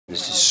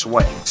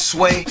Sway.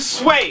 Sway.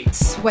 Sway.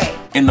 Sway.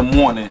 In the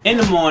morning. In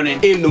the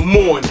morning. In the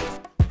morning.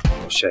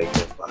 Shake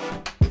your body.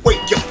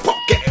 Wake your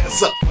punk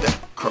ass up.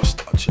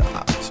 Crust out your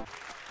eyes.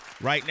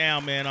 Right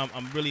now, man,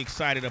 I'm really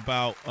excited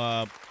about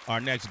our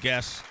next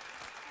guest.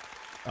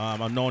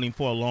 I've known him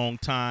for a long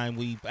time.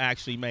 We've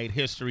actually made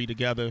history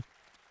together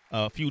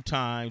a few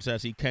times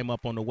as he came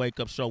up on the Wake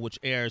Up Show, which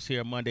airs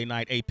here Monday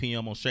night, 8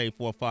 p.m. on Shade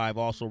 45.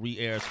 Also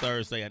re-airs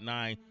Thursday at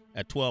 9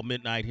 at 12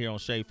 midnight here on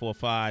Shade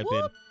 45.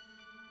 And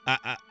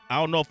I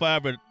don't know if I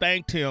ever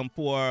thanked him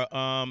for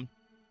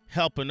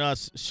helping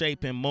us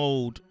shape and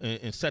mold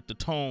and set the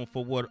tone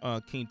for what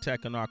King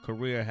Tech and our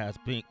career has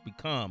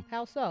become.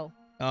 How so?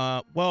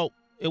 Well,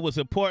 it was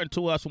important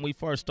to us when we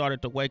first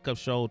started the Wake Up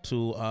Show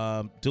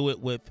to do it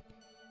with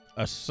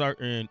a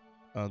certain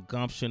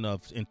gumption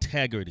of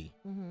integrity,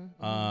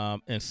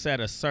 and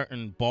set a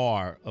certain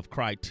bar of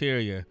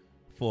criteria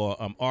for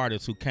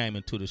artists who came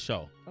into the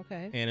show.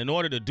 Okay. And in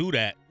order to do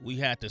that, we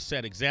had to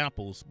set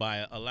examples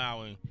by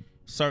allowing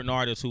certain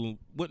artists who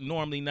wouldn't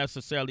normally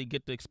necessarily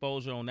get the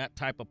exposure on that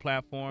type of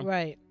platform,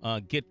 Right.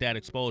 Get that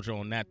exposure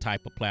on that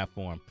type of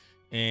platform.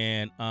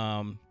 And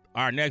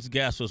our next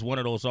guest was one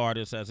of those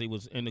artists, as he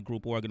was in the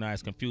group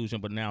Organized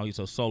Confusion, but now he's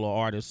a solo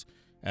artist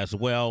as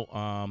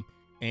well.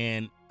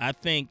 And I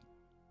think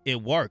it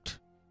worked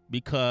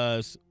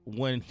because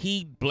when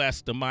he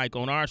blessed the mic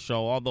on our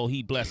show, although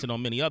he blessed it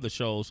on many other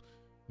shows,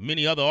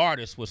 many other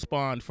artists were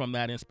spawned from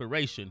that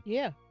inspiration.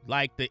 Yeah.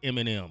 Like the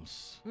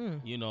Eminems.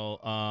 You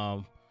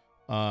know,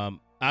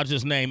 I'll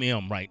just name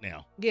M right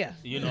now. Yeah.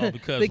 You know,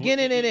 because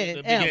beginning in it.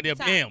 The beginning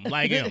of M,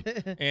 like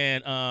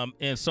M.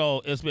 And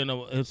so it's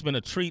been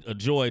a treat, a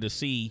joy to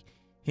see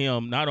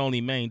him not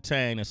only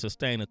maintain and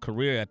sustain a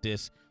career at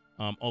this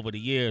over the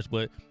years,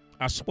 but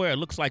I swear, it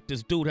looks like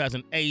this dude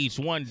hasn't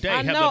aged one day.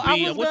 I know.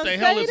 What the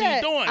hell is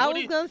he doing? I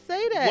was going to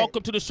say that.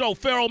 Welcome to the show,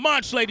 Pharoahe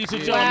Monch, ladies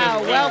and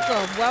Wow,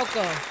 gentlemen.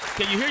 welcome.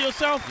 Can you hear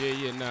yourself?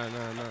 Yeah, nah.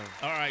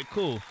 All right,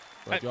 cool.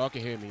 But y'all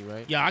can hear me,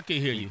 right? Yeah, I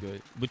can hear you.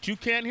 Good. But you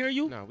can't hear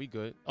you? Nah, we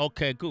good.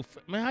 Okay, good.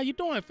 Man, how you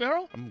doing,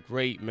 Pharoahe? I'm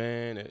great,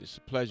 man. It's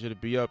a pleasure to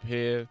be up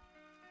here.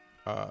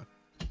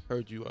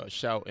 Heard you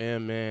shout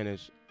M, man.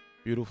 It's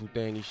a beautiful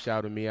thing. He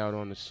shouted me out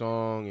on the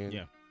song, and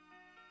yeah.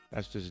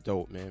 That's just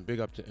dope, man.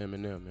 Big up to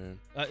Eminem, man.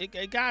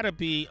 It gotta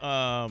be,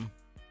 well,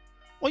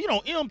 you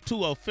know, M to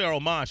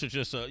Pharoahe Monch is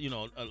just a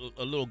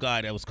little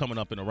guy that was coming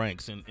up in the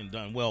ranks and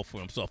done well for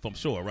himself, I'm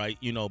sure, right?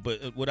 You know,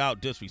 but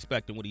without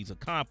disrespecting what he's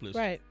accomplished.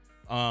 Right.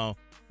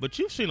 But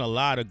you've seen a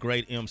lot of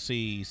great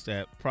MCs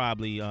that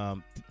probably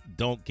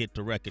don't get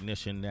the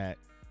recognition that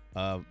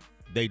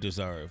they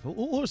deserve.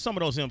 Who are some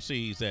of those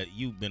MCs that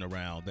you've been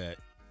around that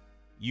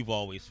you've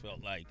always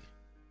felt like?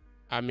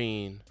 I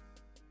mean,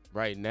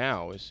 right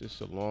now, it's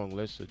just a long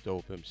list of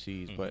dope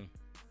MCs, but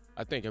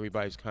I think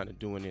everybody's kind of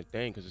doing their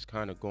thing because it's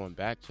kind of going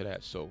back to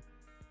that. So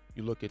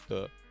you look at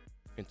the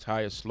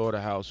entire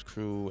Slaughterhouse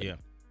crew, and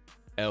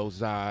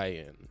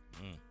Elzai and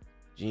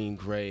Jean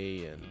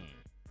Grey and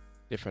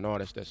different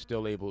artists that's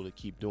still able to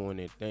keep doing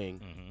their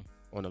thing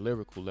on a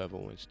lyrical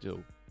level and still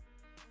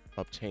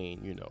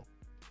obtain, you know,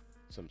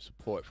 some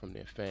support from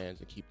their fans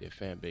and keep their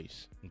fan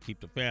base. And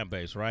keep the fan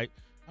base, right?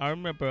 I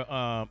remember,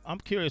 I'm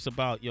curious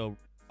about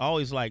I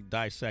always like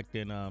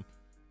dissecting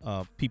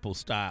people's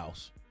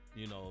styles,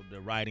 you know,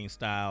 their writing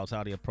styles,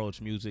 how they approach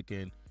music,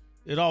 and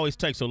it always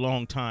takes a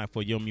long time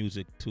for your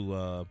music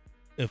to,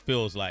 it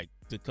feels like,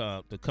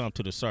 to come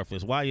to the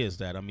surface. Why is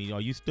that? I mean,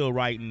 are you still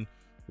writing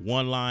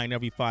one line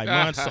every 5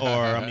 months, or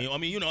I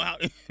mean, you know how?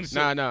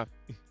 Nah.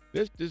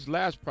 This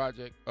last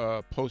project,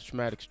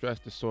 post-traumatic stress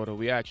disorder,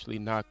 we actually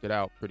knocked it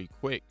out pretty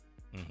quick.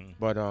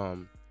 But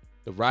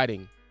the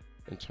writing,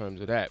 in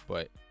terms of that,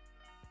 but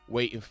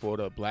waiting for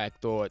the Black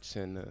Thoughts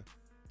and the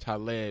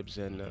Talebs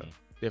and the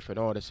different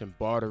artists and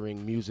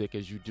bartering music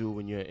as you do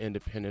when you're an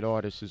independent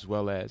artist, as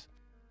well as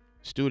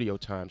studio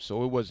time.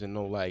 So it wasn't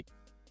no like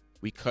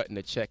we cutting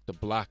the check to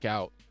block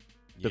out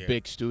the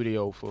big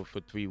studio for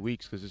 3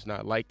 weeks, because it's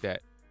not like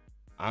that.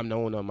 I'm the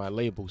owner of my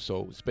label,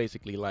 so it's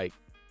basically like,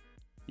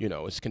 you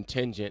know, it's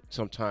contingent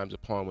sometimes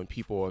upon when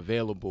people are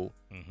available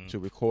to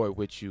record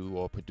with you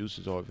or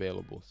producers are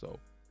available. So,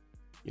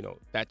 you know,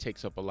 that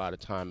takes up a lot of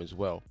time as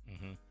well.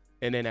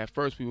 And then at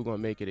first we were going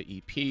to make it an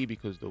EP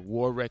because the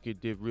War record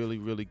did really,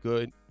 really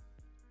good.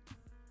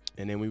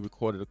 And then we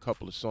recorded a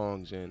couple of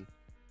songs, and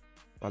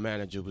my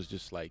manager was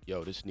just like,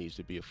 yo, this needs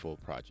to be a full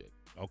project.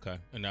 Okay,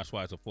 and that's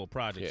why it's a full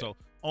project. Yeah. So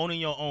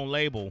owning your own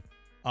label,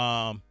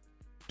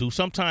 do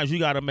sometimes you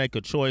got to make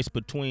a choice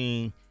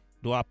between,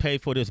 do I pay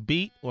for this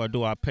beat or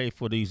do I pay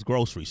for these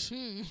groceries?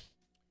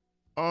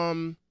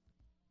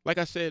 Like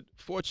I said,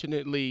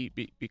 fortunately,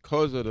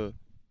 because of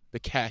the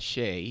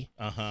cachet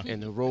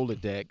and the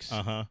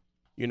Rolodex,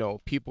 you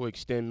know, people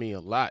extend me a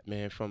lot,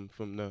 man, from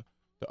the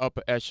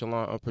upper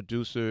echelon of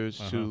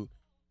producers to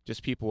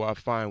just people I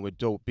find with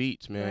dope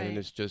beats, man. Right. And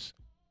it's just,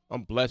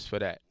 I'm blessed for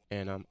that,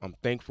 and I'm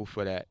thankful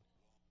for that.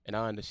 And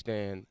I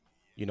understand,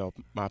 you know,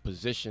 my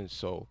position.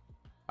 So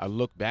I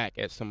look back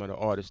at some of the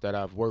artists that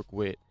I've worked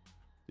with,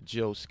 the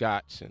Jill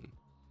Scotts, and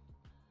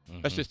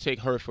let's just take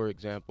her for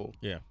example.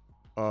 Yeah.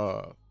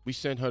 we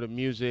sent her the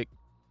music.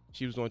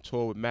 She was on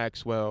tour with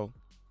Maxwell.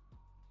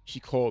 She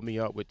called me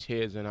up with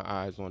tears in her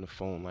eyes on the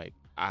phone like,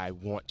 I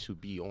want to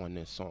be on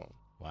this song.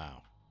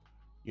 Wow.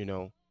 You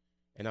know?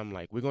 And I'm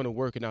like, we're going to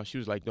work it out. She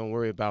was like, don't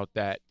worry about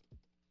that.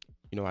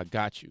 You know, I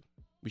got you.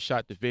 We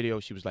shot the video.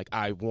 She was like,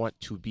 I want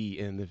to be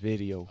in the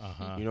video.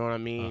 You know what I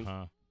mean?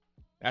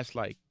 That's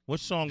like what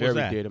song very was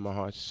that? dear to my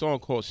heart. It's a song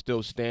called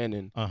Still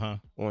Standing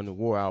on the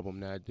War album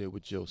that I did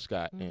with Jill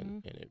Scott,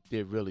 and it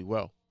did really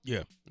well.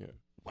 Yeah.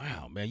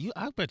 Wow, man.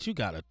 I bet you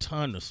got a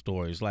ton of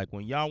stories. Like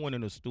when y'all went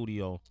in the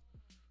studio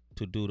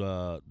to do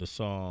the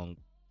song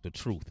The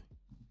Truth,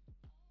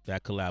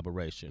 that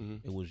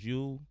collaboration. It was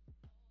you,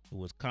 it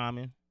was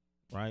Common,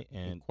 right?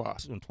 And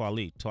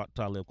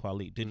Talib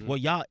Kweli. Were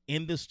y'all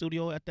in the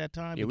studio at that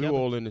time? Yeah, together? we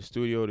were all in the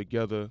studio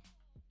together.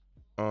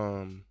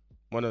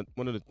 One of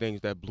the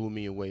things that blew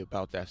me away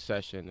about that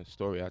session, the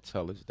story I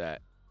tell, is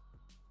that,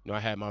 you know, I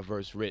had my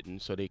verse written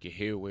so they could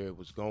hear where it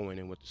was going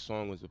and what the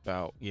song was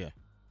about. Yeah.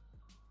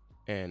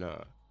 And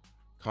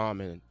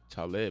Common and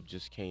Talib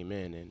just came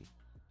in and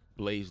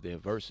blazed their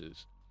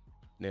verses.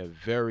 And they're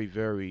very,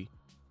 very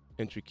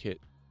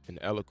intricate and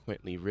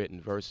eloquently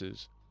written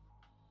verses.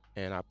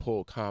 And I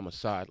pulled Common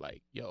aside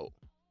like, yo,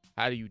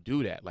 how do you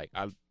do that? Like,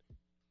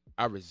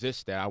 I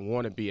resist that. I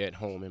want to be at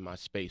home in my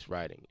space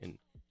writing. And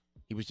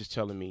he was just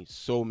telling me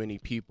so many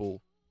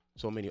people,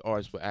 so many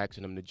artists were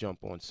asking him to jump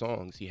on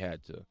songs. He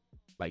had to,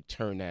 like,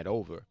 turn that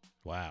over.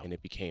 Wow. And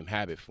it became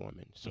habit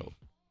forming.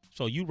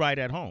 So you write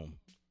at home?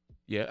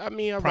 Yeah, I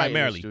mean, I write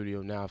in the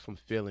studio now if I'm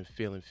feeling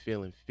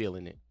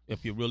it.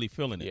 If you're really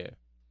feeling it. Yeah.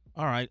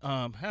 All right,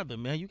 Heather,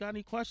 man, you got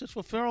any questions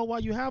for Pharoahe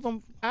while you have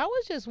them? I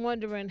was just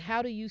wondering,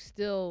 how do you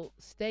still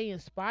stay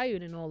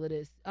inspired in all of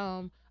this?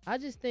 I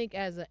just think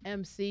as an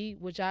MC,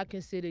 which I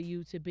consider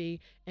you to be,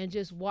 and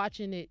just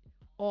watching it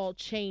all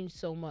change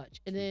so much,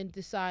 and then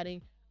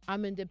deciding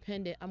I'm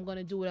independent, I'm going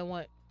to do what I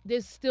want.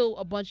 There's still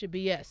a bunch of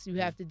BS you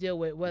have to deal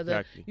with,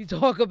 whether you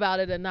talk about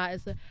it or not.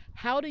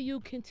 How do you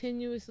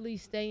continuously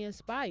stay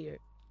inspired?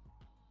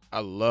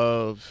 I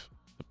love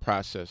the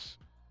process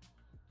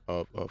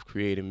of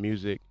creating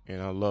music,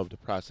 and I love the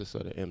process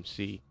of the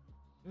MC.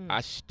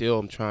 I still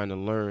am trying to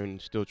learn,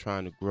 still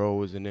trying to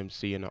grow as an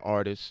MC and an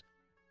artist,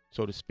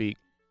 so to speak.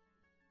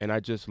 And I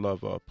just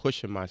love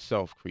pushing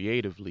myself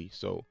creatively.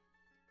 So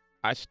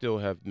I still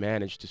have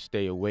managed to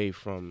stay away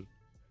from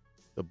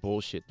the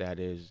bullshit that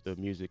is the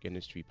music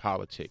industry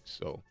politics.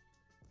 So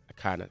I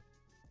kind of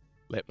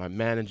let my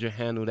manager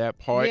handle that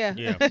part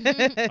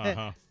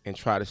and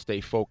try to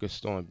stay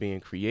focused on being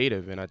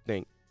creative. And I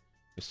think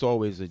it's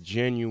always a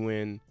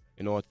genuine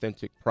and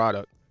authentic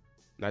product.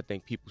 And I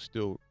think people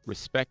still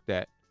respect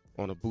that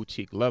on a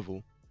boutique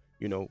level.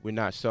 You know, we're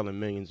not selling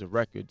millions of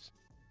records,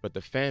 but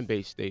the fan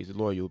base stays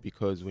loyal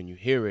because when you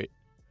hear it,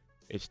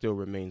 it still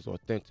remains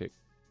authentic.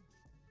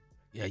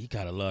 Yeah, you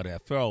gotta love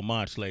that. Pharoahe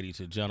Monch,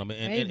 ladies and gentlemen.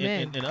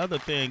 And the other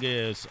thing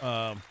is,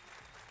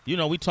 you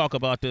know, we talk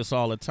about this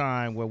all the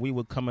time. Where we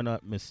were coming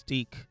up,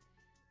 Mystique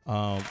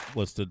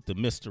was the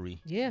mystery,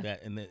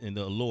 that and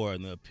the allure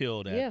and the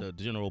appeal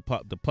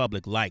that the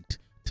public liked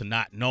to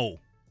not know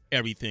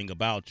everything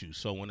about you.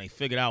 So when they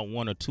figured out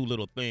one or two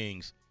little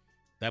things,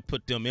 that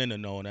put them in the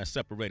know, and that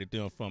separated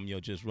them from your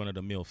just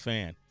run-of-the-mill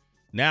fan.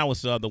 Now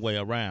it's the other way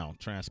around.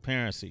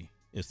 Transparency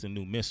is the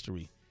new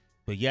mystery,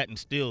 but yet and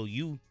still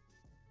you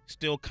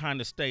still kind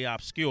of stay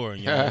obscure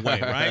in your own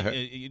way, right?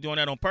 You doing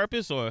that on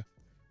purpose, or?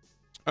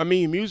 I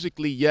mean,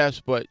 musically, yes,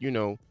 but, you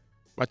know,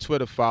 my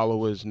Twitter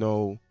followers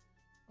know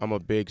I'm a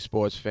big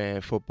sports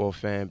fan, football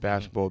fan,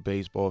 basketball,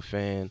 baseball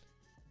fan.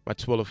 My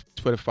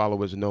Twitter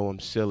followers know I'm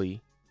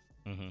silly.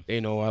 They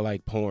know I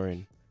like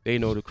porn. They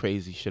know the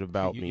crazy shit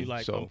about me. You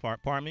like, so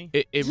pardon me?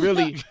 It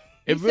really...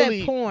 It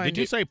really, porn. Did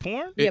you say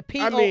porn? Yeah,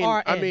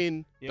 P-O-R-N. I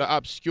mean the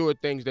obscure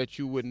things that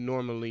you wouldn't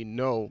normally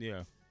know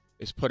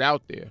is put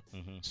out there.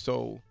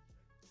 So,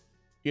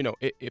 you know,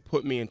 it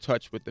put me in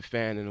touch with the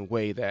fan in a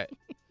way that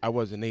I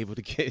wasn't able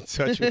to get in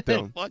touch with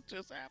them. What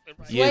just happened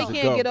right Sway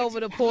can't get over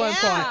the porn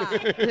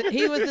part.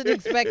 He wasn't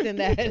expecting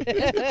that.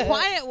 It's the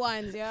quiet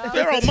ones, yo.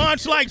 Pharoahe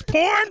Monch likes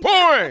porn?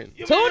 Porn!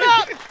 Tune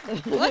up!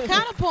 What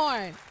kind of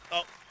porn?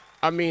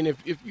 I mean,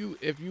 if you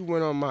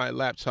went on my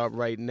laptop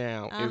right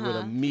now, it would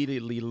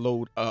immediately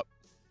load up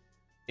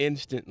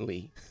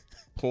instantly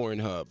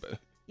Pornhub.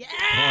 Yeah!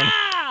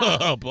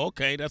 Pornhub,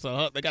 okay, that's a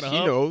hub. They got a hub?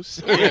 She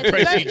knows.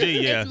 Tracy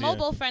G, yeah. It's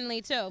mobile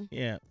friendly, too.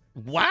 Yeah.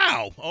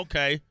 Wow,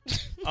 okay.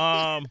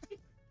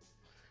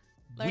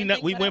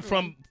 We went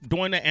from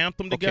doing the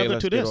anthem together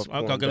to this.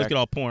 Okay, let's get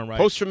off porn, right?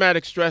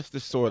 Post-traumatic stress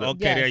disorder.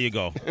 Okay, there you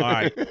go. All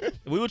right.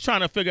 We were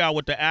trying to figure out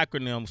what the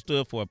acronym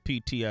stood for.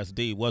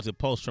 PTSD. Was it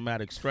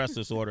post-traumatic stress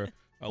disorder,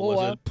 or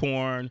was it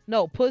porn?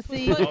 No,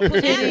 pussy,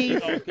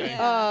 titties,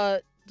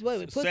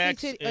 pussy,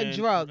 Sex, titty, and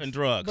drugs. And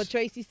drugs. But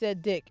Tracy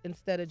said dick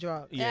instead of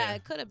drugs. Yeah,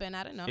 it could have been.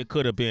 I don't know. It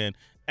could have been.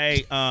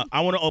 Hey,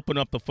 I want to open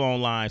up the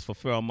phone lines for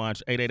Pharoahe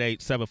Monch,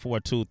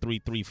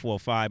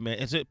 888-742-3345. Man,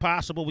 is it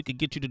possible we could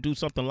get you to do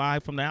something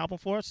live from the album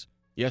for us?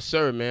 Yes,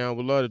 sir, man. I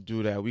would love to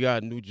do that. We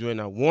got a new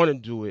joint. I want to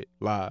do it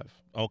live.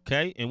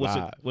 Okay. And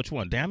which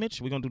one? Damage?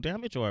 We going to do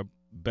Damage or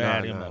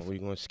Bad Nah, MF. we're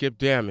going to skip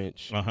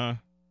damage. Uh-huh.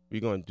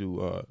 We're going to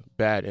do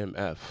bad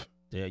MF.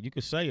 Yeah, you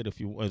can say it if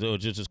you want, or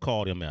just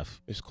called MF.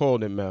 It's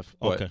called MF,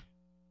 but Okay.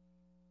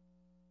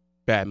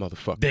 bad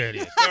motherfucker. There it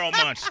is. Pharoahe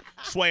Monch,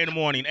 Sway in the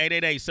morning,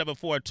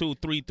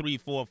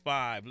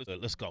 888-742-3345.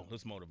 Let's go.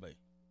 Let's motivate.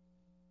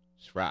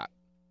 It's rock.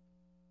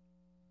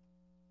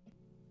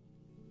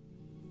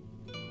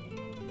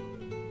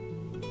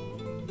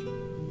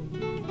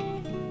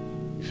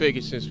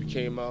 Figured since we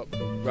came up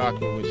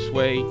rocking with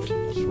Sway,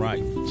 That's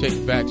right. take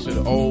it back to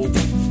the old,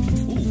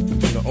 from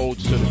the old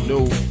to the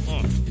new.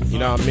 You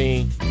know what I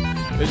mean?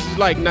 This is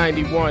like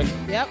 91.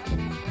 Yep.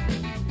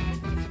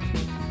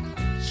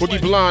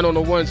 Boogie Blonde on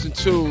the ones and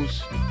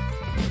twos.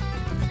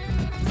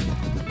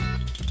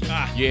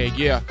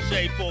 Yeah.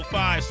 Shade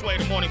 45, Sway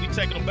in the morning. We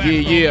taking them back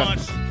Yeah.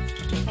 Monch.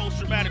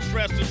 Post-traumatic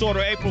stress disorder,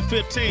 April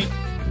 15th.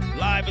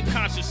 Live and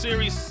concert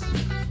series.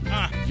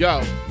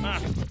 Yo.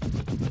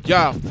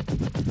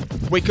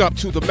 Wake up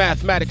to the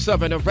mathematics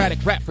of an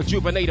erratic rap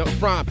rejuvenator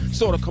of rhyme.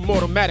 Sort of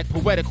commortomatic,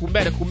 poetical,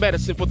 medical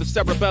medicine for the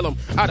cerebellum.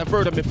 I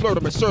divert them and flirt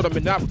them and assert them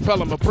and I repel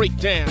them, a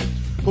breakdown.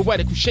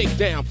 Poetical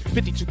shakedown,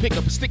 52 pick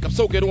up a stick up,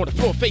 so get on the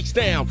floor face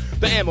down.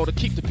 The ammo to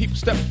keep the people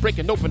stepping,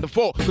 breaking open the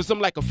vault. Cause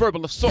I'm like a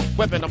verbal assault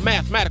weapon, a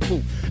mathematical,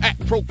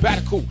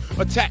 acrobatical,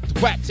 attack,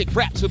 whack, take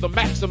rap to the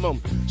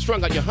maximum.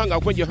 Strung out your hunger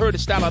when you heard the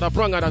style out, I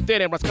brung out,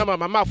 dead and come out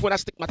my mouth when I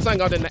stick my tongue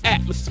out in the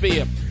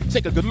atmosphere.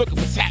 Take a good look at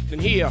what's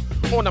happening here.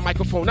 On the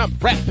microphone, I'm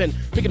rapping,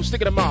 picking them,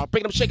 sticking them out,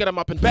 breaking them, shaking them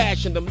up and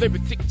bashing them.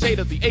 Lyric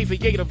dictator, the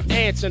aviator,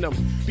 answering them.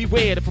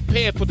 Beware to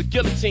prepare for the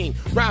guillotine.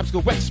 Rhymes go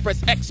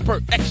express,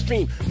 expert,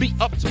 extreme. Be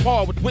up to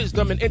par with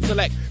wisdom and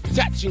intellect,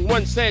 detaching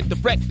one's head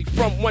directly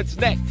from one's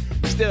neck.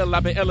 Still,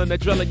 I've been illin'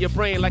 and drilling your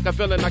brain like a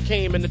villain. I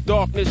came in the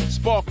darkness and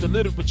sparked the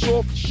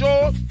literature for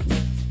sure.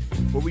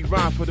 But we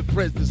rhyme for the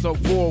prisoners of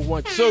War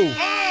 1, 2.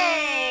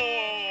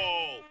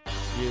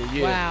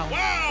 Yeah.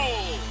 Wow.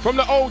 From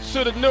the old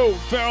to the new.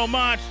 Pharoahe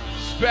Monch,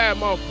 Bad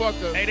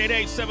motherfucker.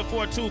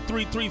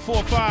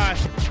 888-742-3345.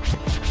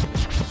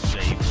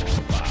 Shade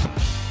 45.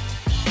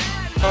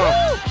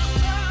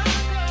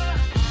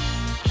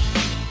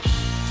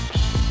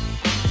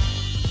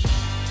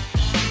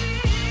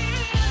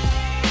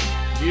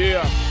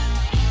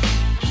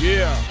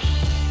 Yeah.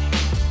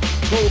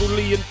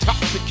 Totally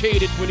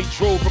intoxicated when he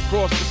drove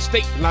across the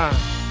state line.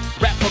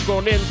 Rapper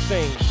gone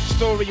insane,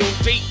 story on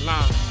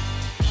Dateline.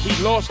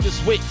 He lost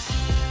his wits,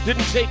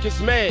 didn't take his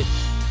meds.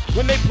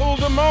 When they pulled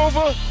him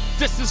over,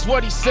 this is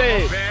what he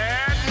said.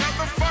 Bad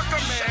motherfucker,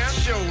 man.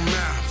 Shut your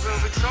mouth. So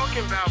we're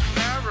talking about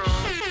Pharaoh.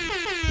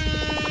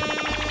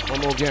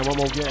 One more again. All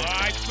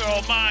right,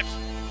 Pharoahe Monch.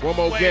 One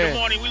more Sway in the again.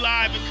 morning. We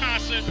live in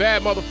concert.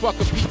 Bad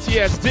motherfucker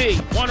PTSD.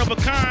 One of a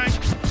kind.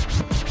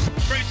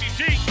 Tracy G.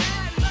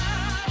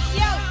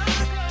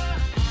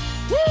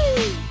 Woo!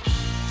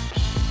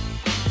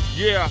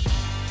 Yeah.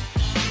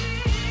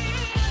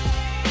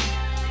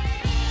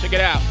 Check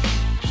it out.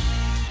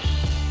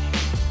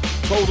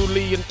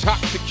 Totally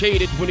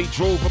intoxicated when he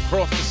drove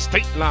across the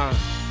state line.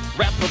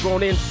 Rapper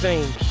gone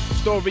insane,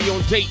 story on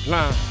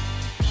Dateline.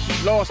 He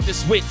lost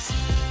his wits,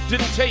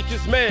 didn't take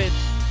his meds.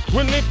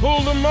 When they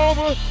pulled him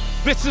over,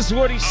 this is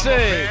what he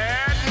said.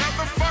 Bad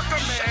motherfucker,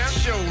 man.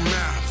 Shut your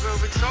mouth. So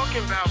we're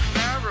talking about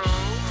Pharaoh.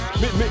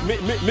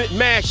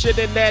 Mash it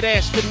in that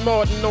Aston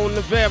Martin on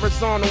the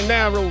Verrazano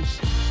Narrows.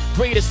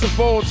 Greatest of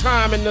all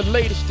time in the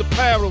latest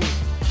apparel.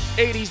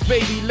 80s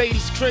baby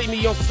ladies trade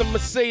me on some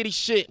Mercedes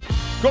shit.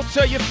 Go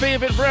tell your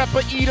favorite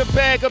rapper eat a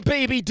bag of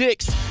baby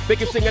dicks. They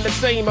keep singing the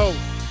same old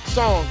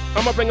song.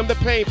 I'ma bring them the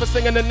pain for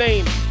singing the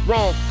name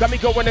wrong. Got me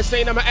going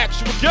insane, I'm an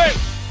actual game.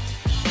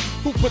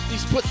 Who put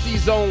these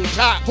pussies on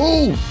top?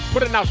 Who?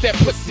 Putting out that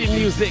pussy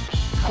music.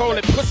 Call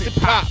it pussy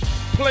pop.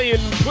 Playing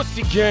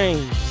pussy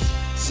games.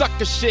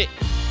 Sucker shit.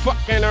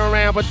 Fucking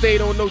around, but they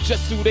don't know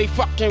just who they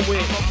fucking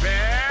with. I'm a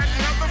bad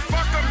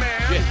motherfucker,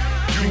 man. Yeah.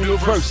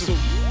 Universal.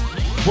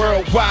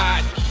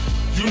 Worldwide.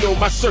 You know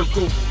my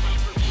circle.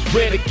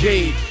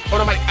 Renegade. On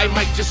the mic, I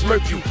might just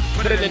murk you.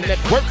 Put it in that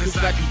work, cause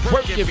I be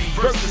working.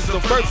 Versus a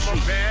verse. I'm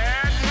a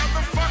bad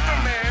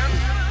motherfucker,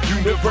 man.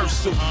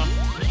 Universal.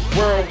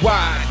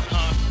 Worldwide.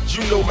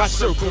 You know my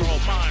circle.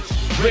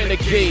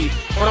 Renegade.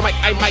 On the mic,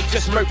 I might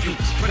just murk you.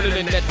 Put it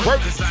in that work.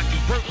 Cause I be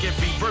working.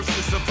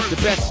 Versus a verse. The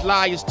best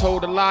liars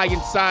told a lie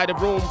inside a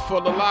room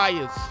full of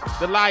liars.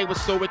 The lie was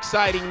so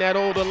exciting that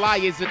all the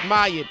liars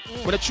admired.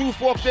 When the truth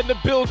walked in the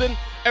building,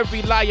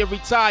 every liar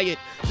retired.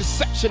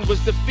 Deception was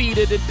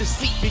defeated and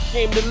deceit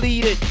became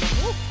deleted.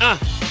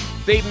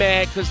 They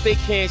mad cause they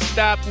can't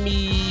stop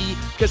me.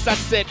 Cause I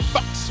said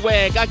fuck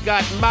swag, I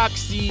got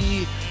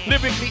moxie.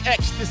 Lyrically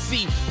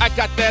ecstasy, I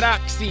got that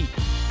oxy.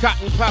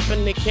 Cotton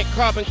poppin', they can't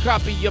carbon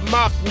copy, you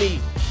mock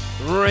me.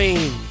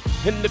 Rain,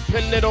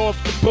 independent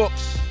off the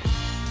books.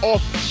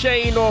 Off the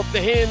chain, off the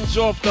hinge,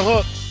 off the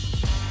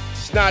hooks.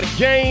 It's not a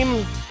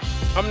game,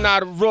 I'm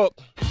not a rook.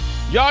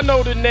 Y'all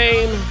know the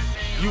name,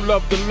 you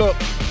love the look.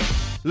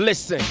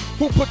 Listen,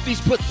 who put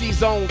these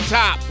pussies on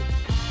top?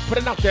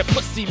 Putting out that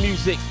pussy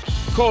music,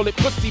 call it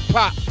pussy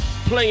pop.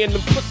 Playing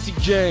them pussy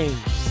games.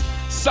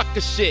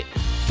 Sucker shit,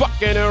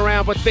 fucking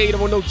around, but they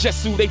don't know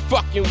just who they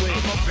fucking with. I'm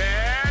a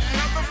bad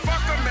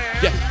motherfucker,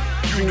 man.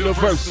 Yeah,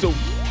 universal,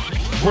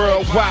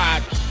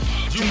 worldwide.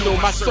 You know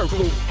my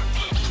circle.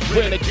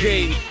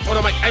 Renegade. On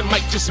the mic, I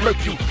might just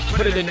murk you.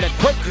 Put it in that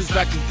work, cause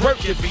I can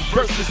work every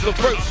verse is a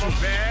virtue. I'm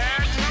a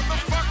bad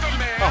motherfucker,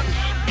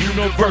 man.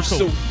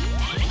 Universal,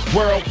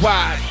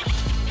 worldwide.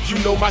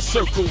 You know my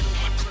circle.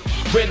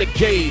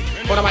 Renegade.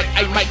 On the mic,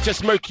 I might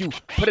just murk you.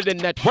 Put it in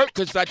that work,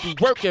 cause I do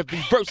work every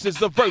verse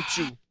is a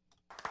virtue.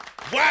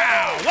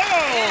 Wow.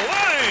 Whoa.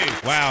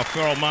 Hey. Wow.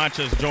 Pharoahe Monch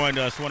has joined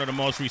us, one of the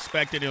most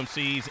respected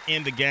MCs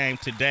in the game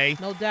today.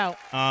 No doubt.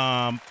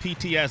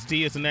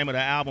 PTSD is the name of the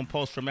album,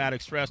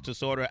 Post-Traumatic Stress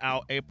Disorder,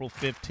 out April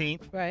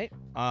 15th. Right.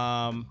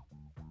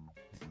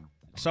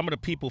 Some of the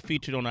people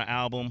featured on the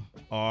album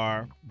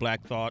are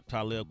Black Thought,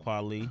 Talib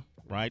Kweli,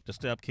 right? The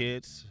Step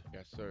Kids.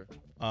 Yes, sir.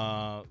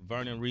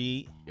 Vernon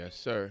Reed. Yes,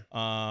 sir.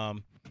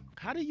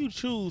 How do you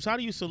choose? How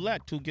do you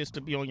select who gets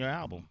to be on your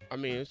album? I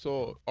mean, it's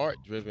all art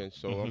driven,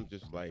 so I'm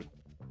just like,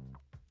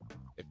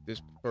 if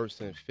this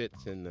person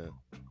fits in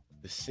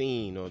the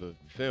scene or the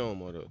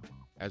film or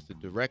as the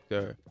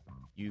director,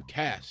 you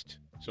cast.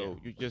 So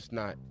you're just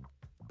not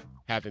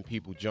having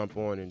people jump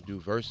on and do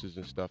verses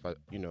and stuff.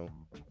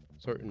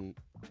 Certain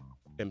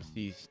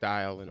MC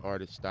style and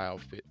artist style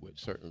fit with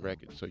certain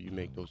records, so you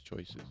make those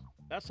choices.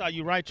 That's how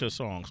you write your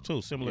songs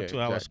too, similar to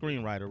how a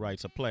screenwriter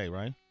writes a play,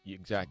 right?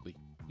 Exactly.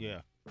 Yeah,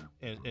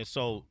 and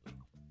so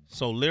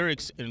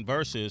lyrics and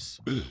verses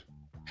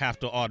have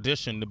to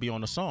audition to be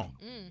on the song.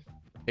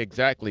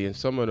 Exactly, and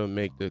some of them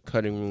make the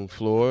cutting room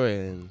floor,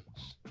 and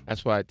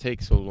that's why it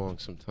takes so long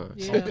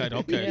sometimes. Yeah.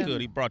 Okay,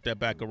 good. He brought that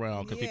back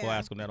around because people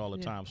ask him that all the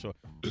time. Sure.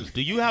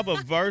 Do you have a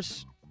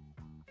verse?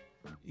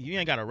 You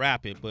ain't got to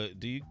rap it, but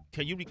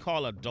can you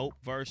recall a dope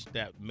verse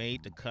that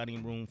made the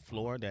cutting room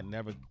floor that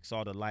never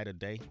saw the light of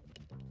day?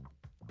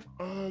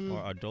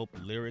 Or a dope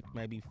lyric,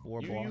 maybe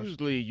 4 bars? You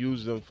usually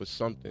use them for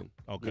something,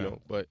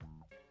 but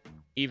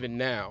even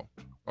now,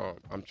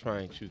 I'm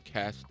trying to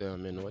cast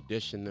them and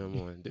audition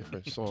them on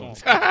different songs.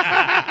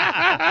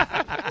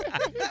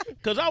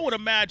 Because I would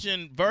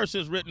imagine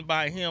verses written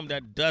by him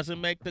that doesn't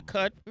make the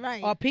cut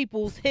Right. Are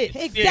people's hits.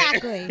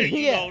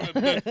 Exactly.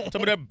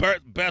 Some of their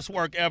best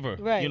work ever.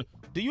 Right.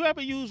 Do you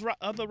ever use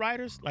other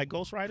writers, like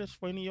ghostwriters,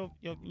 for any of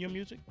your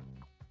music?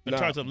 In Nah,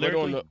 terms of but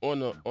lyrically? on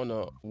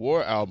the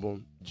War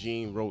album,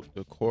 Gene wrote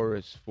the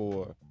chorus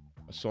for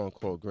a song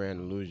called Grand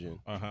Illusion.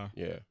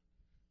 Yeah.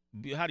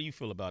 How do you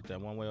feel about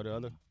that, one way or the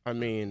other? I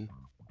mean,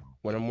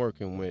 when I'm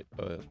working with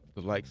the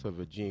likes of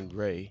a Jean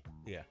Grey,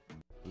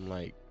 I'm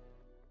like,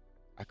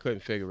 I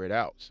couldn't figure it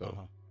out,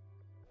 so.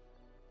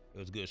 It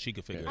was good. She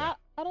could figure it out.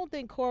 I don't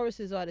think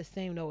choruses are the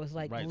same though as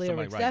like Right, lyrics.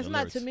 somebody That's writing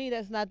not the to lyrics. me.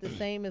 That's not the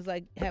same as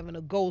like having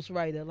a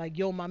ghostwriter. Like,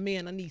 yo, my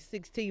man, I need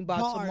 16 by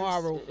Bars.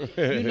 tomorrow.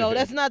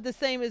 That's not the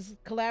same as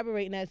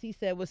collaborating, as he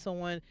said, with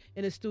someone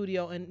in the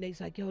studio and they's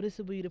like, yo, this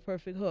will be the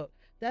perfect hook.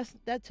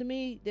 That to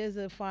me, there's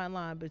a fine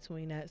line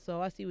between that.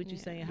 So I see what you're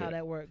saying, how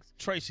that works.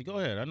 Tracy, go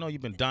ahead. I know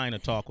you've been dying to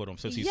talk with him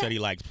since he said he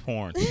likes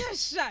porn.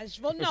 Shush.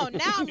 Well, no,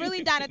 now I'm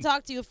really dying to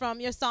talk to you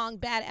from your song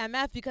Bad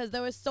MF because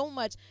there was so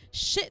much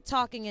shit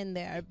talking in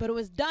there, but it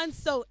was done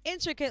so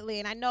intricately.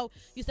 And I know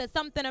you said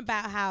something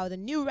about how the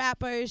new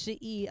rappers should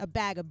eat a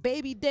bag of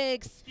baby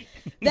dicks.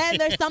 Then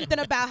there's something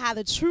about how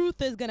the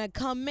truth is going to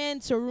come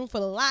into a room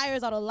full of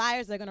liars. All the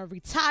liars are going to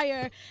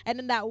retire. And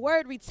then that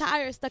word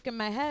retire stuck in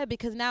my head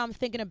because now I'm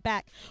thinking it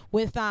back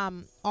with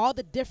all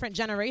the different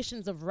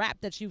generations of rap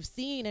that you've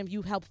seen and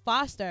you helped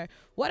foster.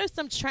 What are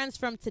some trends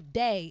from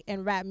today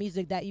in rap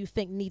music that you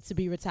think needs to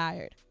be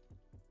retired?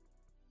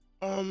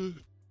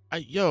 Man,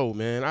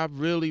 I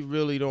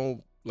really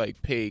don't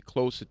like pay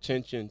close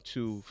attention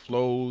to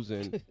flows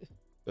and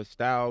the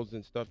styles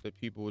and stuff that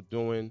people are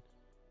doing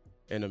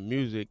and the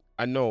music.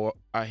 I know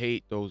I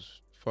hate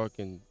those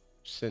fucking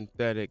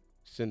synthetic,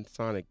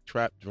 synsonic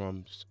trap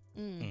drums.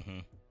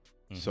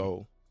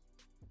 So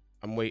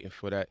I'm waiting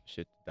for that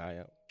shit to die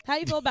out. How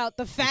you feel about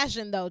the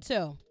fashion though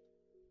too?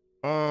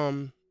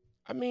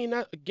 I mean,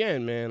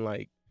 again, man,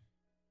 like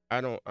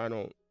I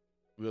don't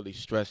really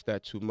stress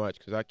that too much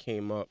because I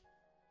came up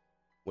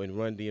when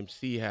Run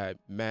DMC had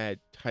mad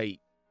tight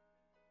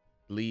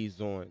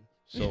leads on.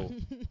 So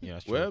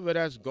wherever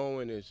that's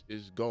going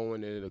is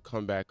going, and it'll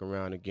come back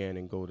around again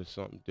and go to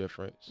something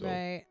different. So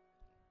right.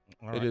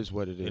 It is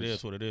what it is. It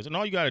is what it is. And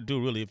all you got to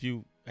do, really, if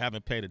you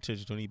haven't paid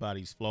attention to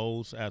anybody's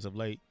flows as of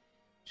late,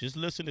 just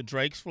listen to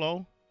Drake's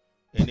flow,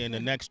 and then the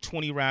next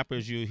 20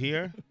 rappers you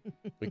hear,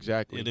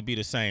 exactly, it'll be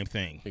the same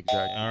thing.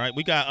 Exactly. All right,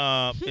 we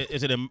got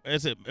is it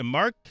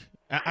Emerk?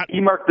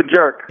 Emerk the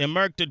Jerk.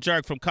 Emerk the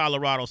Jerk from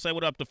Colorado. Say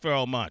what up to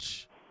Pharoahe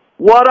Monch.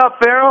 What up,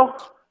 Pharaoh?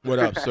 What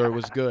up, sir?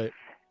 What's good?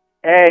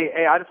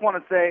 Hey, I just want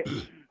to say,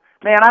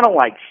 man, I don't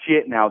like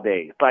shit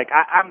nowadays. Like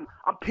I'm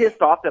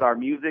pissed off that our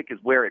music is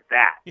where it's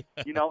at,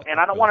 and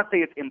I don't want to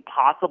say it's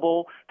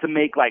impossible to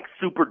make like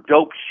super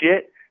dope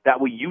shit that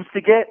we used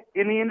to get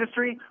in the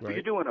industry, but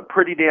you're doing a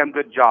pretty damn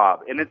good job.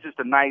 And it's just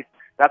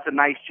that's a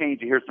nice change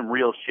to hear some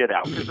real shit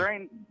out. Because there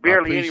ain't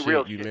barely any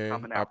real shit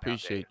coming out. I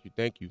appreciate you.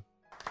 Thank you.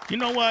 You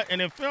know what?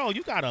 And then, Phil,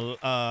 you got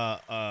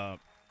a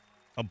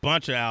a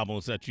bunch of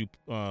albums that you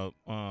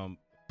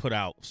put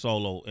out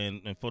solo,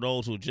 and for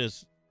those who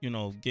just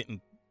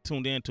getting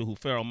tuned into who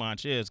Pharoahe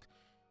Monch is,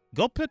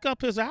 go pick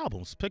up his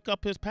albums, pick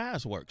up his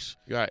past works.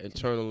 You got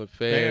Internal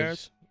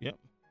Affairs. Yep.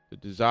 The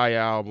Desire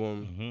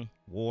album.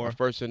 War. My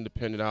first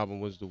independent album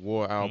was the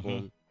War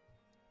album,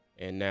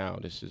 and now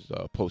this is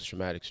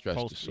post-traumatic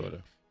stress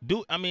disorder.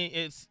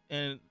 It's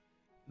and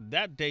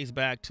that dates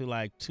back to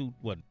like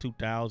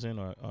 2000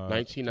 or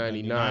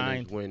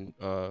 1999 is when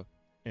I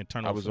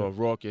was on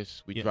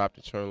Raucous. We dropped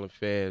Internal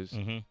Affairs.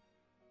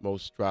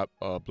 Most dropped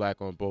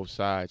Black on Both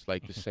Sides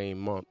like the same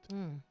month.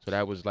 So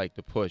that was like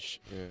the push.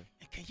 Yeah.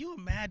 Can you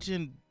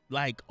imagine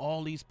like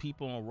all these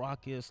people on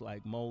Raucous,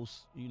 like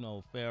Most,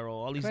 Pharoahe,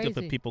 all these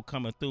different people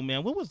coming through,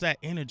 man? What was that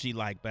energy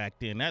like back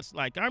then? That's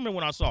like, I remember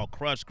when I saw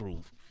Crush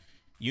Groove,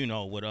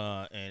 with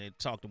and it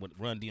talked with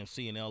Run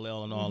DMC and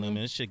LL and all them,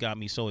 and this shit got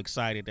me so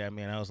excited that,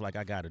 man, I was like,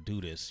 I got to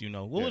do this.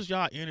 What was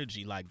y'all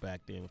energy like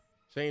back then?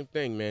 Same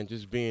thing, man.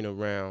 Just being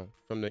around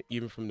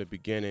even from the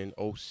beginning,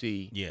 OC,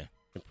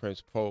 and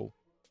Prince Poe.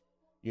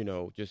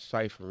 Just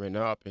ciphering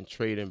up and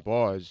trading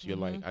bars, you're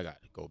like, I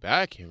got to go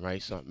back and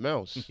write something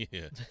else.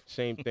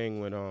 Same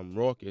thing with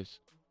Raucous.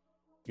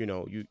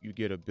 You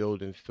get a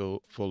building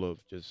full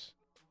of just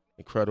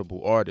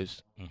incredible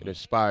artists. It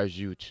inspires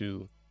you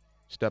to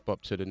step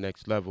up to the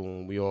next level,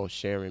 and we all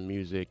sharing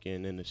music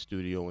and in the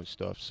studio and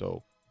stuff.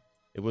 So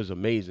it was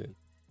amazing.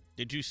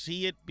 Did you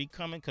see it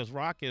becoming? Because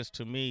Raucous,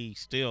 to me,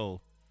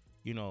 still,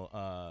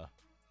 Raucous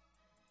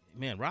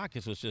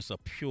was just a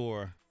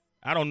pure.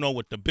 I don't know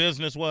what the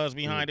business was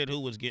behind it, who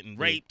was getting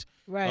raped.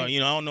 Right. I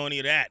don't know any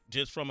of that.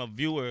 Just from a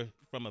viewer,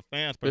 from a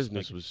fan's perspective.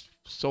 Business was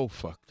so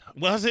fucked up.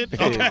 Was it?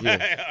 Okay. Yeah.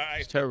 All right.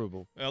 It's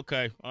terrible.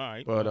 Okay. All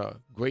right.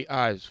 But great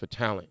eyes for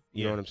talent.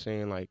 You know what I'm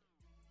saying? Like,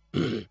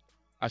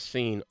 I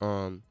seen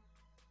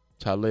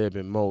Talib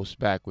and Most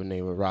back when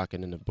they were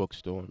rocking in the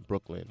bookstore in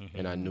Brooklyn,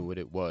 and I knew what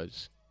it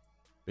was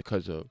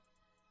because of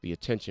the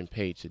attention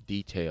paid to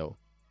detail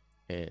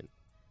and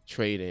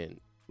trading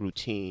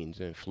routines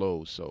and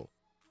flows. So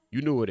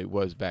you knew what it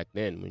was back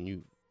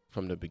then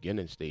from the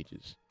beginning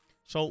stages.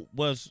 So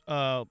but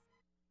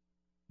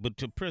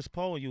to Prince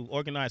Poe, you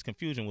Organized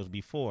Confusion was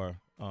before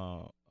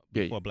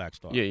Black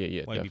Star. Yeah. Way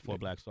definitely. before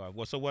Black Star.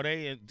 Well, so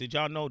did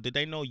y'all know, did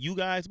they know you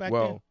guys back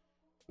then?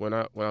 Well, when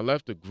I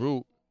left the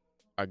group,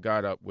 I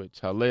got up with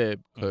Talib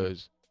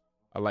because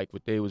I liked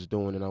what they was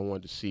doing and I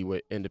wanted to see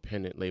what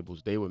independent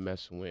labels they were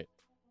messing with.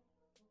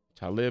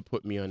 Talib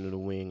put me under the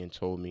wing and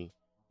told me,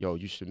 yo,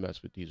 you should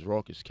mess with these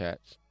Raucous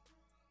cats.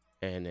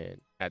 And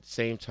then at the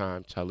same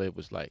time, Talib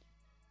was like,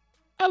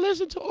 I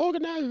listened to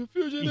Organized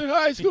Confusion in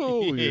high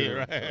school.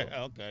 Right.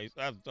 Okay, so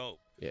that's dope.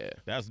 Yeah.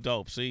 That's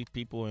dope. See,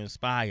 people are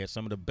inspired.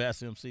 Some of the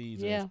best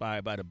MCs are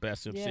inspired by the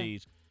best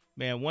MCs.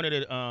 Man, one of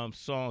the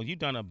songs, you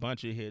done a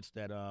bunch of hits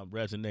that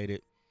resonated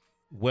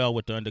well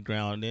with the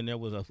underground. And then there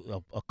was a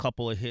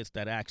couple of hits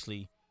that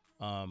actually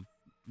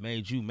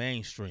made you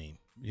mainstream,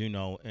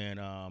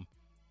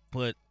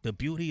 but the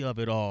beauty of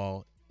it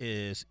all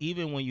is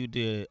even when you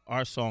did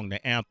our song,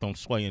 the anthem,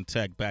 Sway and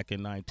Tech, back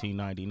in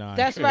 1999.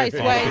 That's right,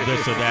 Sway.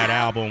 This of that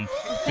album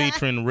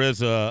featuring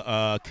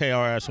RZA,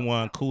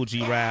 KRS-One, Cool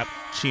G Rap,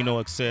 Chino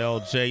Excel,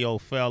 J.O.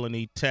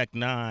 Felony, Tech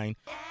 9,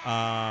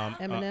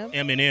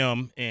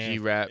 Eminem,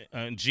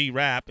 and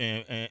G-Rap,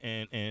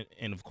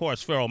 and of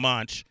course, Pharoahe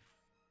Monch.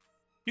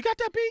 You got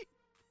that beat?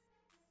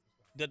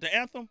 The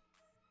anthem?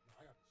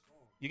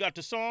 You got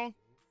the song?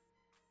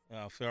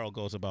 Pharoahe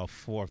goes about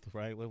fourth,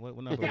 right?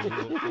 What number?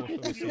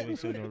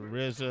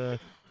 RZA.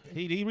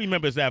 He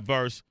remembers that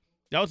verse.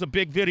 That was a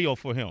big video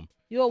for him.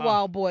 You're a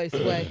wild boy,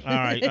 Sway. All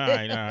right.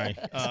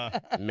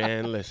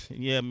 Man, listen.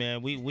 Yeah,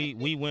 man.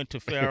 We went to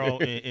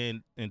Pharoahe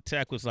and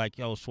Tech was like,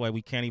 yo, Sway,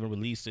 we can't even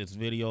release this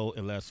video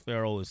unless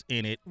Pharoahe is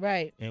in it.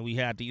 Right. And we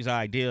had these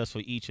ideas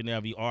for each and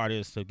every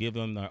artist to give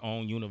them their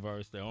own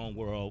universe, their own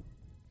world,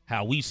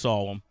 how we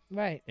saw them.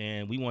 Right.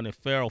 And we wanted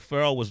Pharoahe.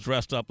 Pharoahe was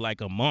dressed up like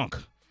a monk.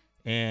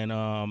 And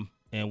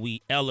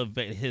we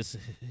elevated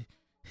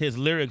his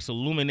lyrics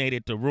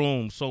illuminated the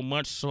room so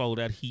much so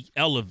that he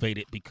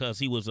elevated because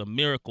he was a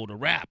miracle to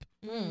rap.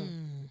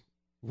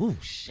 Ooh,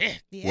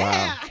 shit. Yeah.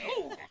 Wow.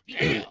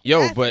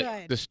 Yo, That's but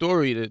good. the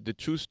story, the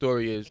true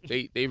story is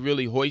they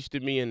really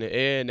hoisted me in the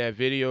air in that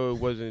video.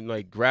 It wasn't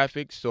like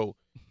graphics, so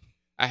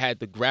I had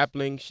the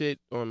grappling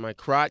shit on my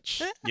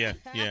crotch. Yeah.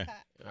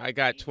 I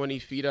got 20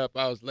 feet up.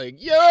 I was like,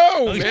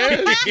 yo,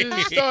 man, this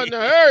is starting to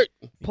hurt.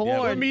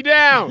 Put me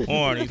down.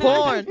 Porn.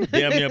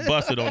 Damn near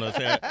busted on us.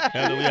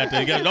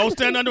 Don't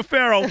stand under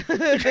Pharoahe.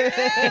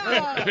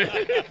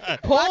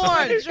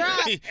 Porn.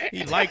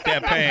 He liked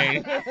that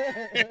pain.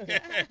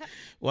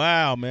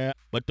 Wow, man.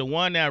 But the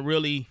one that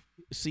really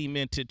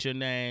cemented your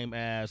name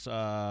as,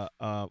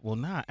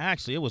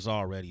 actually, it was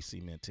already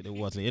cemented.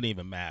 It didn't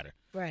even matter.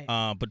 Right.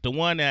 But the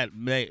one that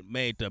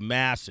made the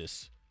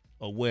masses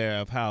aware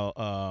of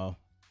how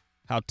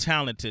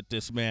talented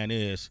this man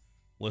is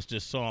was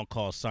this song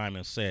called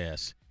Simon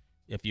Says.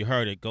 If you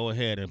heard it, go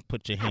ahead and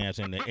put your hands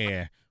in the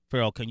air.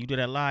 Pharoahe, can you do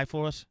that live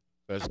for us?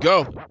 Let's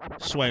go.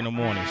 Sway in the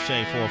morning,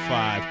 Shade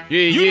 45.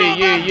 Yeah.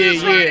 Right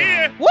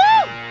here? Woo!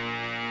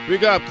 We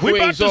got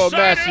Queens All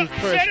Massive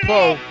Prince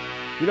Poe.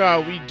 You know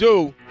how we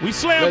do. We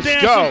slam Let's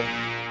dancing. go.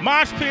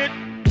 Mosh pit.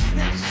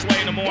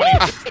 Sway in the morning.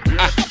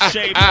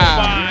 Shade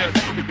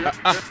 5.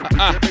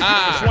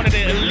 It's one of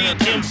the elite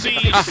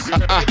MCs.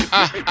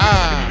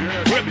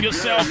 Grip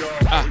yourself.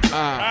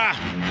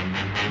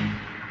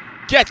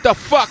 Get the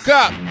fuck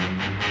up.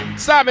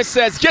 Simon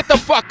says, get the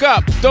fuck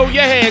up. Throw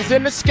your hands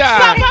in the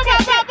sky.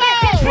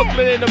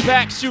 Brooklyn in the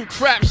back, shoot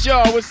craps,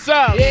 y'all. What's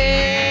up?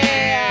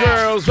 Yeah.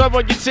 Girls, rub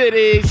on your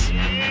titties.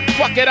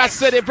 Fuck it, I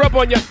said it. Rub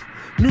on your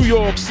New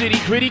York City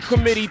gritty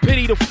committee.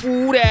 Pity the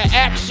fool that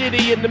act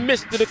shitty in the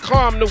midst of the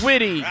calm, the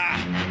witty.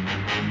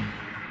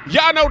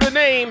 Y'all know the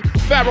name.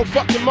 Pharoahe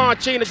fucking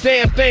Monch, ain't a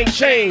damn thing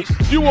changed.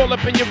 You all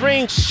up in your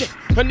range, shit,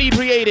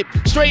 inebriated.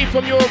 Straight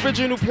from your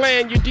original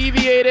plan, you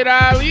deviated.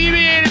 I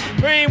alleviated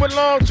the pain with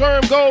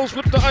long-term goals.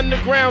 Flip the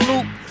underground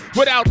loop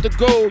without the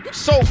gold. You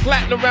sold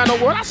platinum around the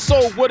world, I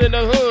sold wood in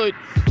the hood.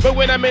 But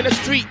when I'm in the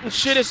street and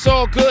shit, it's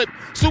all good.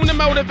 Soon the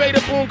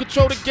motivator, boom,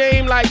 control the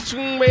game like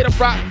tune, way to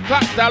rock.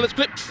 Clock dollars,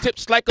 clip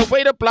tips like a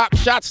way to block.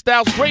 Shot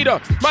styles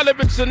greater, my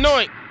lyrics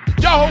anoint.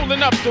 Y'all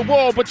holding up the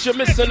wall, but you're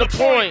missing the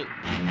point.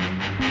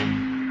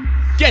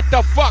 Get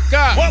the fuck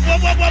up. What?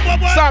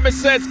 Simon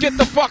says, get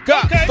the fuck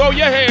up. Okay. Throw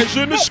your hands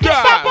in the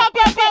sky.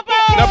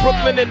 Now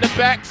Brooklyn in the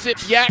back, sip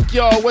yak,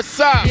 y'all, what's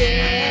up?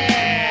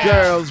 Yeah.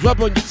 Girls,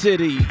 rub on your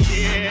titties.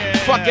 Yeah.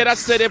 Fuck it, I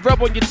said it,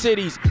 rub on your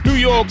titties. New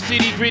York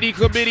City, gritty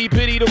committee,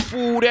 pity the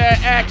fool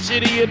that act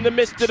shitty in the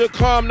midst of the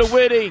calm, the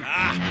witty.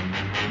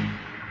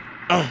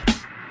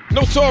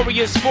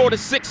 Notorious for the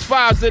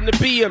 6.5s and the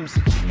BMs.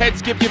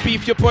 Heads give you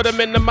beef, you put them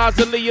in the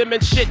mausoleum,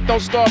 and shit don't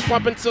start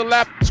pumping till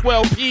after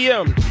 12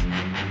 p.m.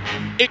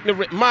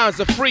 Ignorant minds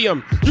are free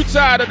 'em. You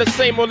tired of the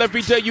same old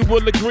every day, you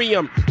will agree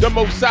 'em. The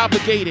most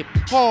obligated,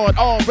 hard,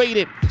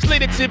 all-rated.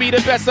 Slated to be the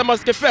best, I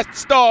must confess the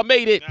star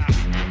made it.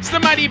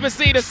 Some might even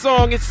say the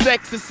song is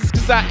sexist, it's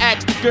cause I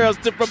asked the girls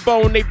to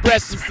rebone they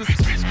breasts.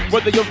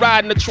 Whether you're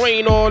riding a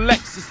train or a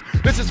Lexus,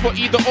 this is for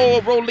either or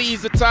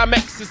Rollies or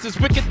Timexes. It's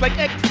wicked like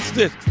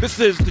Exorcist, this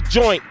is the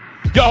joint.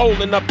 You're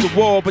holding up the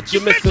wall, but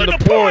you're missing the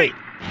point.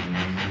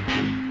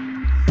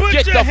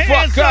 Get the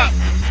fuck up.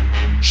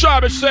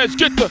 Shabba says,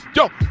 get the,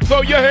 yo,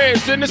 throw your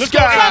hands in the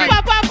sky.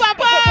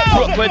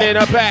 Brooklyn in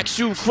the back,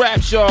 shoot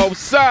craps, y'all,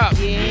 what's up?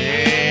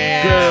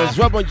 Yeah. Girls,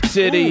 rub on your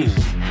titties.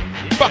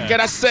 Fuck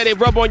it, I said it,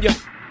 rub on your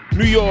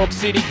New York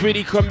City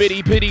gritty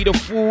committee. Pity the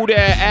fool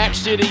that act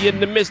shitty in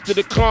the midst of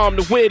the calm,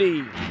 the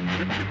witty.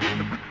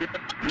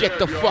 Get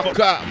the fuck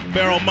up.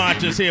 Pharoahe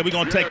Monch is here. We're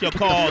going to take your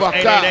calls.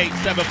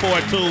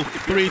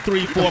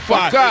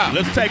 888-742-3345.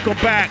 Let's take them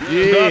back to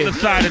the other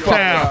side of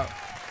town.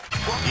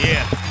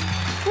 Yeah.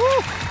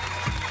 Woo.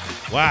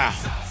 Wow.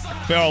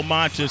 Pharoahe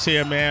Monch is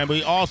here, man.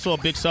 We also a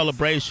big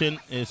celebration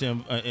is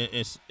 20.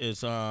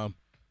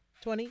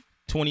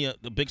 20th.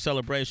 The big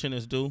celebration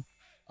is due.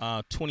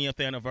 20th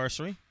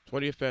anniversary.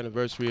 20th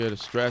anniversary of the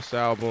Stress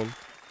album.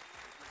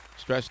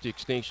 Stress the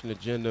Extinction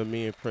Agenda.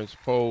 Me and Prince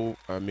Poe.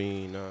 I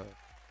mean,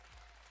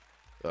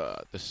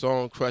 the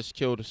song Crush,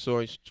 Kill,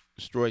 Destroy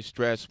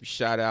Stress. We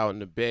shot out in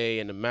the Bay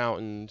and the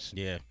mountains.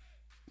 Yeah.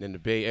 In the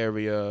Bay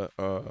Area.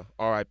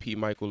 R.I.P.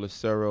 Michael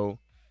Lucero.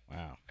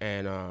 Wow.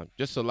 And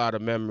just a lot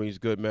of memories,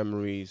 good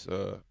memories.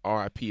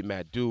 R.I.P.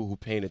 Matt Dew, who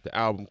painted the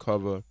album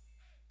cover.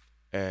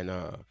 And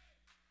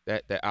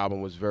that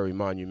album was very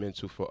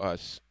monumental for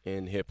us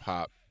in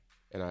hip-hop.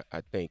 And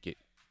I think it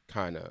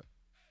kind of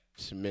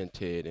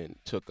cemented and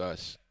took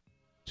us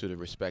to the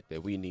respect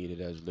that we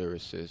needed as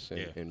lyricists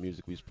and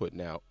music we was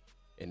putting out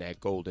in that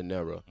golden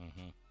era.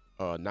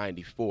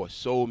 94,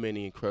 so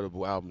many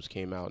incredible albums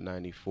came out in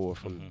 94,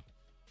 from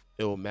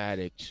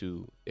Illmatic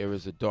to There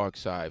Is a Dark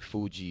Side,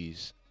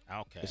 Fugees.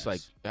 Outkast. It's like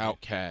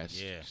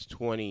Outkast. Yeah. It's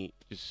 20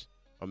 just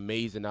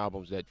amazing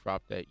albums that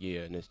dropped that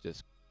year, and it's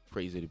just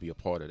crazy to be a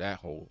part of that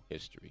whole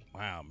history.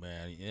 Wow,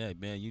 man. Yeah,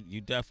 man.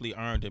 You definitely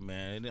earned it,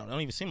 man. It don't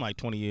even seem like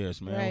 20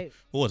 years, man. Right.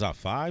 Who was I,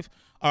 5?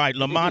 All right,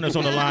 Lamont is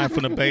on the line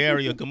from the Bay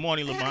Area. Good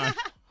morning, Lamont.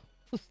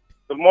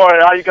 Good morning.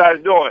 How you guys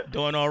doing?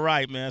 Doing all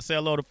right, man. Say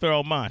hello to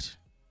Pharoahe Monch.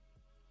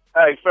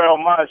 Hey,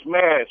 Pharoahe Monch,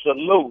 man.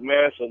 Salute,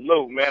 man.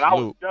 Salute, man. I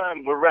was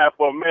done with rap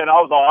for a minute. I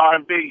was on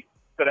R&B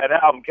till that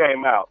album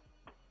came out.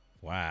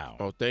 Wow.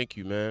 Oh, thank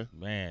you, man.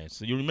 Man,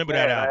 so you remember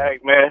that album? Hey,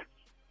 man.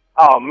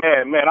 Oh,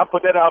 man. I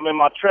put that album in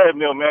my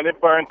treadmill, man. It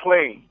burned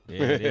clean.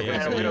 Yeah, it is.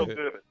 Man, real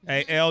good.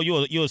 Hey, L,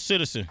 you a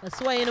citizen. A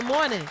Sway in the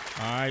morning.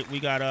 All right,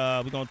 we're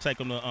gonna take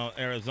him to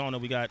Arizona.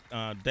 We got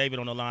David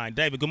on the line.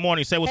 David, good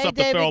morning. Say what's up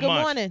David, to Pharoahe good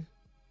Monch. morning.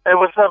 Hey,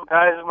 what's up,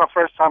 guys? This is my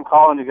first time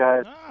calling you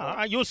guys. All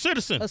right, you're a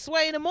citizen. A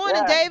Sway in the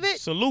morning, David.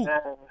 Salute.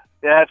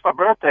 Yeah, it's my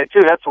birthday, too.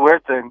 That's a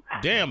weird thing.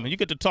 Damn, you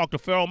get to talk to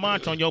Pharoahe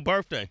Monch on your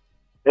birthday.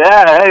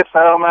 Yeah, hey,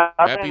 Pharoahe, man.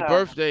 Happy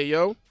birthday,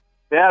 yo.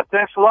 Yeah,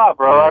 thanks a lot,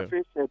 bro. Yeah. I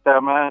appreciate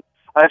that, man.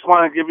 I just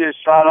want to give you a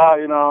shout out.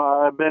 You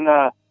know, I've been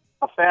a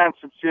fan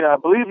since I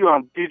believe you were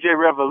on DJ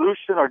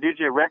Revolution or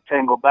DJ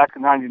Rectangle back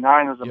in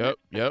 '99.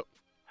 Yep.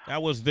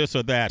 That was This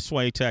or That,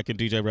 Sway Tech and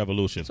DJ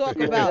Revolution. Talk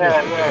about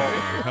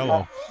Yeah.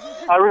 Hello.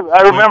 I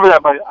remember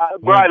that, but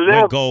where I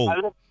live, gold. I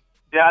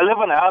live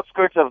on the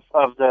outskirts of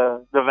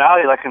the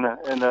valley, like in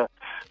the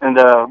in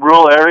the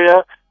rural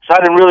area. So I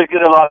didn't really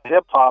get a lot of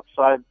hip hop.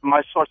 So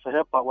my source of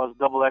hip hop was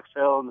Double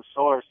XL and The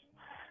Source.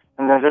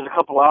 And then there's a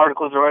couple of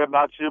articles I read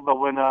about you. But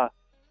when my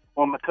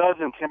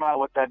cousin came out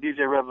with that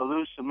DJ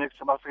Revolution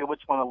mix-up, I forget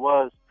which one it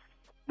was.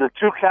 The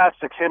two cats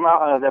that came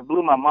out that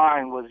blew my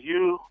mind was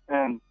you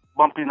and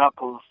Bumpy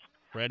Knuckles.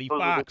 Freddie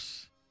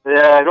Fox.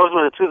 Yeah, those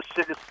were the two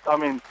sickest. I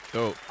mean,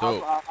 dope.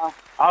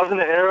 I was in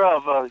the era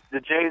of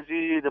the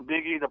Jay-Z, the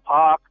Biggie, the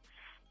Pac,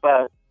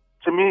 but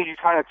to me, you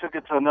kind of took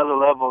it to another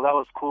level. That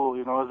was cool,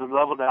 you know. It was a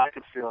level that I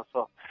could feel.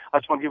 So I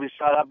just want to give you a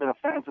shout out. I've been a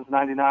fan since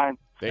 '99.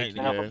 Thank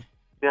you, man.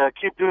 Yeah,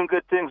 keep doing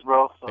good things,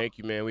 bro. So. Thank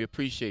you, man. We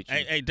appreciate you.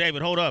 Hey,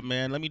 David, hold up,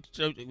 man. Let me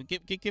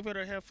give her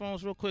the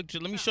headphones real quick.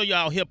 Let me show you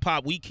how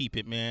hip-hop we keep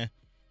it, man.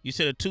 You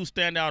said the two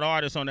standout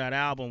artists on that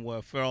album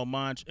were Pharoahe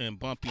Monch and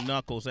Bumpy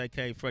Knuckles,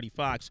 a.k.a. Freddie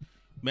Fox.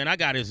 Man, I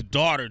got his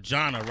daughter,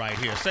 Jonna, right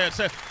here. Say,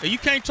 you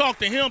can't talk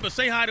to him, but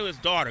say hi to his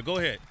daughter. Go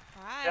ahead.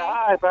 Hi. Yeah,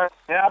 hi, man.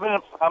 Yeah,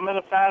 I've been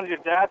a fan of your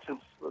dad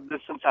since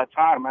that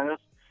time, man.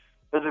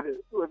 I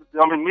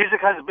mean, music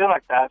hasn't been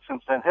like that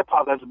since then.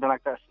 Hip-hop hasn't been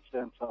like that since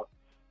then, so,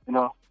 you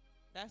know.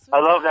 I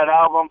love that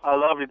album. I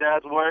love your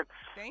dad's work.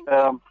 Thank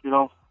you. You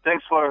know,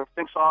 thanks for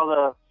all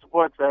the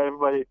support to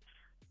everybody.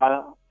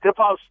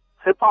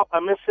 Hip-hop, I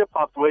miss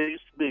hip-hop the way it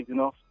used to be, you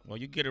know. Well,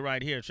 you get it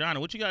right here. Shauna,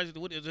 what you guys,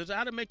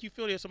 how to make you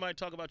feel that somebody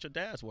talk about your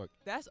dad's work?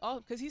 That's all,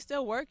 because he's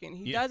still working.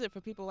 He does it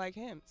for people like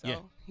him.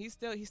 So he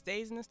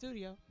stays in the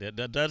studio.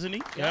 Doesn't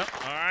he? Yeah.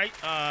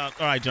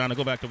 All right, Jonna,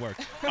 go back to work.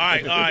 All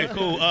right,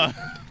 cool.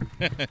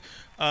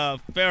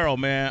 Pharaoh,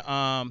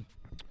 man,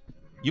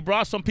 you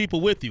brought some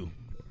people with you.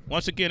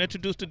 Once again,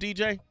 introduce the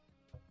DJ.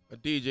 A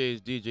DJ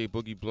is DJ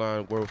Boogie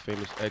Blind,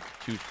 world-famous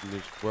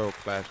executionist,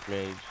 world-class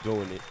man. He's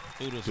doing it.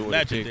 Dude is doing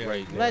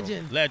legendary. It big right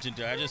now.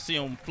 Legendary. I just see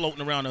him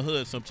floating around the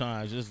hood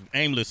sometimes, just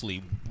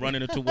aimlessly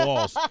running into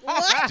walls.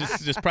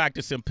 just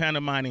practicing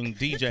pantomiming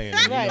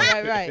DJing.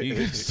 Right.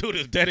 This dude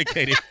is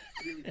dedicated.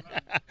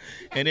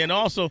 And then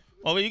also,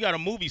 you got a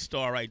movie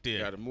star right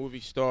there. Got a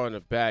movie star in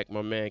the back,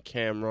 my man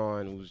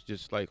Cameron, who's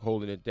just like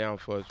holding it down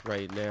for us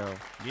right now.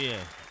 Yeah.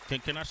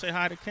 Can I say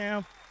hi to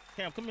Cam?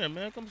 Cam, come here,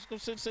 man. Come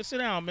sit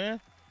down, man.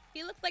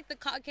 He looks like the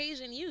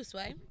Caucasian you,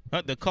 Sway.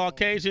 The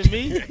Caucasian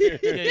me? yeah.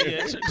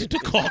 The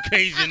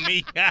Caucasian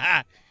me.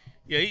 Yeah,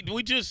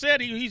 we just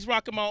said he's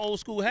rocking my old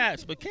school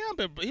hats. But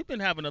Cam, he's been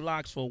having the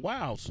locks for a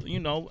while. So, you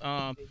know.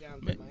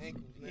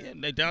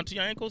 They down to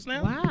your ankles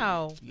now?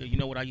 Wow. Yeah, you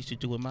know what I used to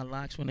do with my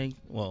locks when they,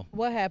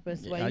 What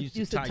happens, Sway? I You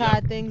used to tie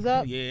tie things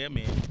up? Yeah,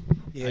 man.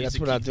 Yeah, that's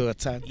what I do. I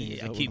tie things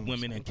Yeah, up. I keep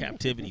women in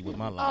captivity with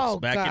my locks. Oh,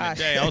 Back in gosh.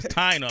 the day, I was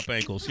tying up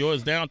ankles.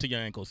 Yours down to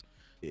your ankles.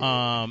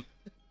 Yeah.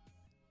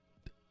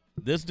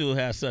 This dude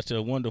has such a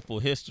wonderful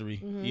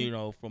history, you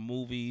know, from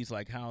movies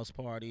like House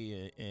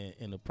Party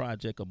and the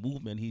project, a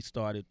movement he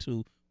started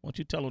too. Why don't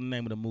you tell him the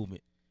name of the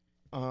movement?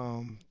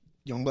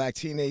 Young Black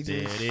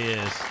Teenagers. There it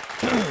is.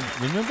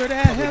 Remember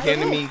that? Public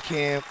Enemy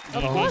Camp.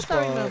 Of course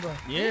I remember.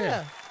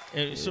 Yeah.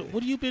 And so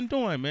what have you been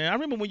doing, man? I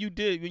remember when you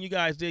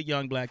guys did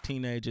Young Black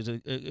Teenagers,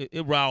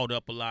 it riled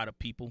up a lot of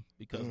people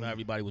because not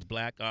everybody was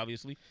black,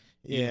 obviously.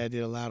 Yeah, I did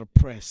a lot of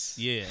press.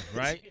 Yeah,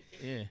 right?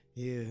 Yeah.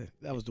 Yeah,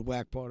 that was the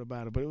whack part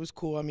about it. But it was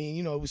cool. I mean,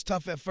 you know, it was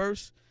tough at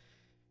first.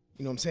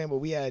 You know what I'm saying? But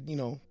we had, you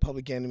know,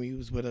 Public Enemy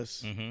was with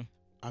us. Mm-hmm.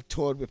 I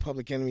toured with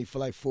Public Enemy for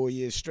like 4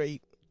 years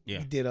straight. Yeah.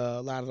 We did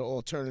a lot of the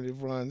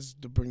alternative runs,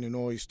 the Bring the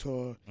Noise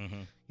tour,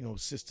 Mm-hmm. you know,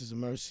 Sisters of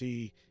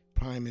Mercy,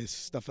 Primus,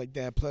 stuff like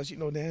that. Plus, you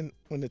know, then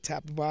when the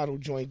Tap the Bottle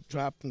joint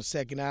dropped on the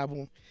second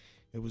album,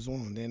 it was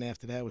on. Then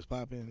after that, it was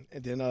popping.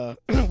 And then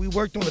we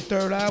worked on the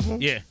third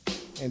album. Yeah.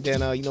 And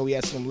then, you know, we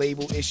had some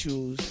label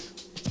issues.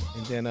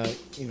 And then,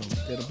 you know,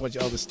 then a bunch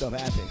of other stuff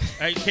happened.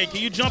 Hey, can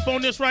you jump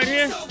on this right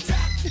here? Come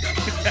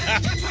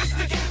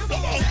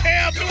on,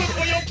 Cam, do it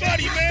for your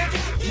buddy, man.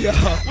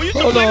 Yeah, Well, you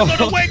hold can on. wait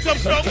for the Wake Up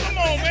Show. Come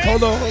on, man.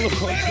 Hold on. Wait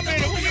a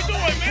minute. What you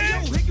doing,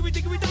 man?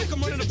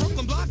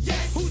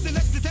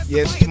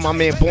 Yes, to my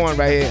man Born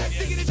right here.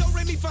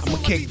 I'm going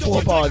to kick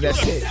 4 bars,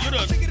 that's it. You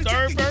the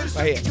third verse?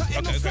 Right here.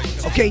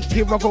 Okay. Okay,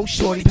 here I go,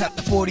 shorty, pop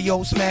the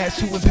 40-0, smash,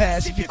 2 and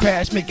pass. If you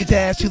crash, make a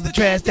dash to the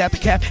trash, dap the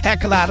cap,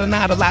 hack a lot or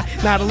not a lot,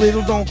 not a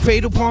little, don't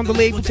cradle upon the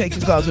label, take a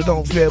guzzle,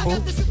 don't dribble.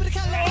 That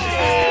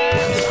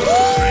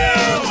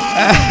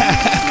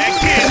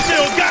kid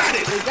still got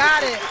it. We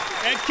got it.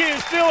 That kid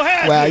still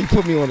has Wow, it. you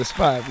put me on the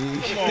spot, B.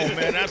 Come on,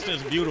 man. That's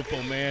just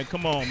beautiful, man.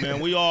 Come on, man.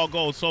 We all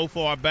go so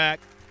far back,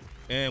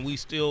 and we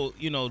still,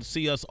 you know,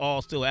 see us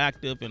all still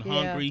active and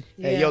hungry.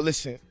 Hey, yo,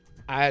 listen.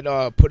 I had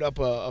put up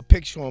a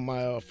picture on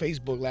my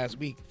Facebook last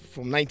week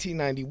from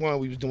 1991.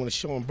 We was doing a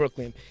show in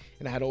Brooklyn,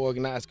 and I had an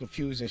Organized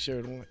Confusion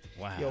shirt on.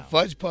 Wow. Yo,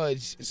 Fudge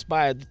Pudge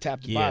inspired the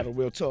Tap the Bottle,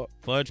 real talk.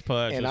 Fudge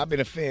Pudge. And I've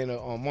been a fan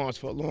of Monch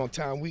for a long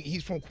time.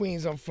 He's from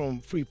Queens. I'm from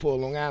Freeport,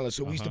 Long Island.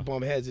 So we used to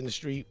bump heads in the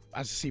street. I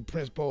used to see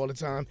Prince Paul all the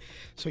time.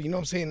 So you know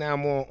what I'm saying? Now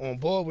I'm on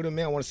board with him,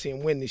 man. I want to see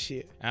him win this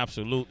shit.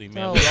 Absolutely,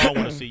 man. We all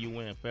want to see you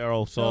win,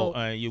 Pharaoh. So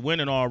you're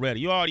winning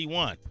already. You already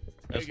won,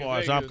 as far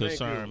as I'm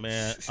concerned,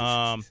 man.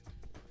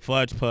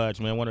 Fudge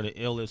Pudge, man, one of the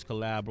illest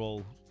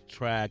collabo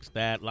tracks.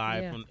 That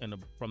live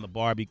from the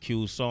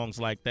barbecue, songs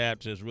like that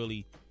just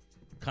really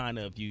kind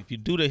of if you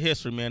do the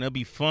history, man, it'll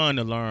be fun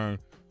to learn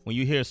when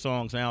you hear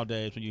songs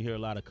nowadays. When you hear a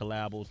lot of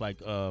collabos, like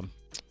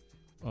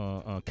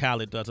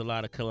Khaled does a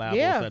lot of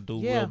collabos that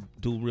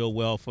do real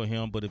well for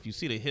him. But if you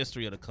see the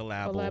history of the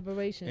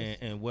collaborations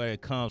and where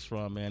it comes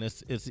from, man,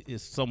 it's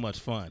so much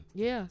fun.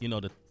 Yeah, you know,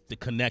 to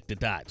connect the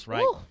dots,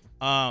 right?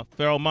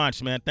 Pharoahe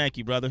Monch, man, thank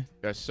you, brother.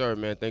 Yes, sir,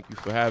 man. Thank you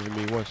for having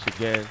me once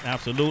again.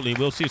 Absolutely.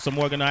 We'll see some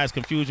organized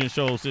confusion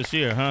shows this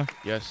year, huh?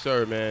 Yes,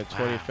 sir, man.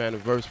 20th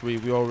anniversary.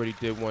 We already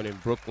did one in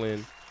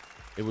Brooklyn.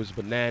 It was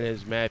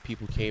bananas. Mad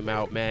people came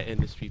out. Mad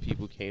industry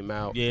people came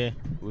out. Yeah.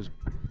 It was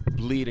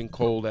bleeding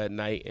cold that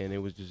night, and it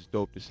was just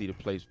dope to see the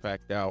place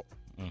packed out.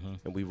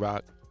 And we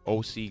rocked.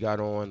 OC got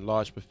on.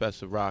 Large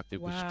Professor rocked.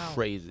 It was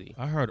crazy.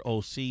 I heard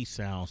OC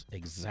sounds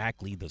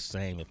exactly the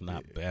same, if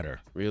not better.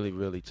 Really,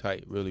 really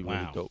tight. Really,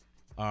 really dope.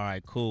 All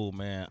right, cool,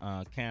 man.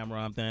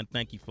 Cameron, then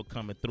thank you for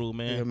coming through,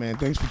 man. Yeah, man.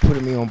 Thanks for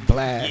putting me on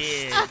blast.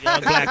 Yeah,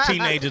 Young Black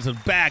Teenagers is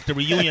back. The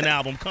reunion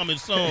album coming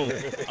soon.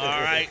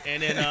 All right,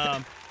 and then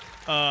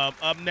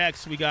up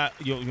next we got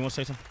you want to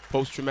say something?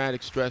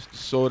 Post-traumatic stress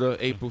disorder,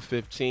 April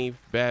 15th.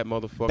 Bad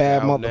motherfucker.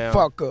 Bad out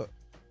motherfucker. Now.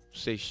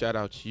 Say shout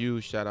out to you.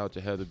 Shout out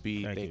to Heather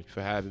B. Thank you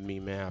for having me,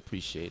 man. I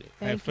appreciate it.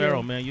 Hey,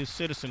 Pharoahe, man, you're a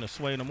citizen of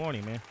Sway in the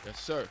Morning, man. Yes,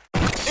 sir.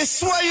 It's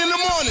Sway in the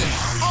Morning,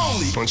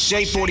 only on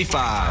Shade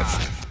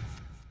 45.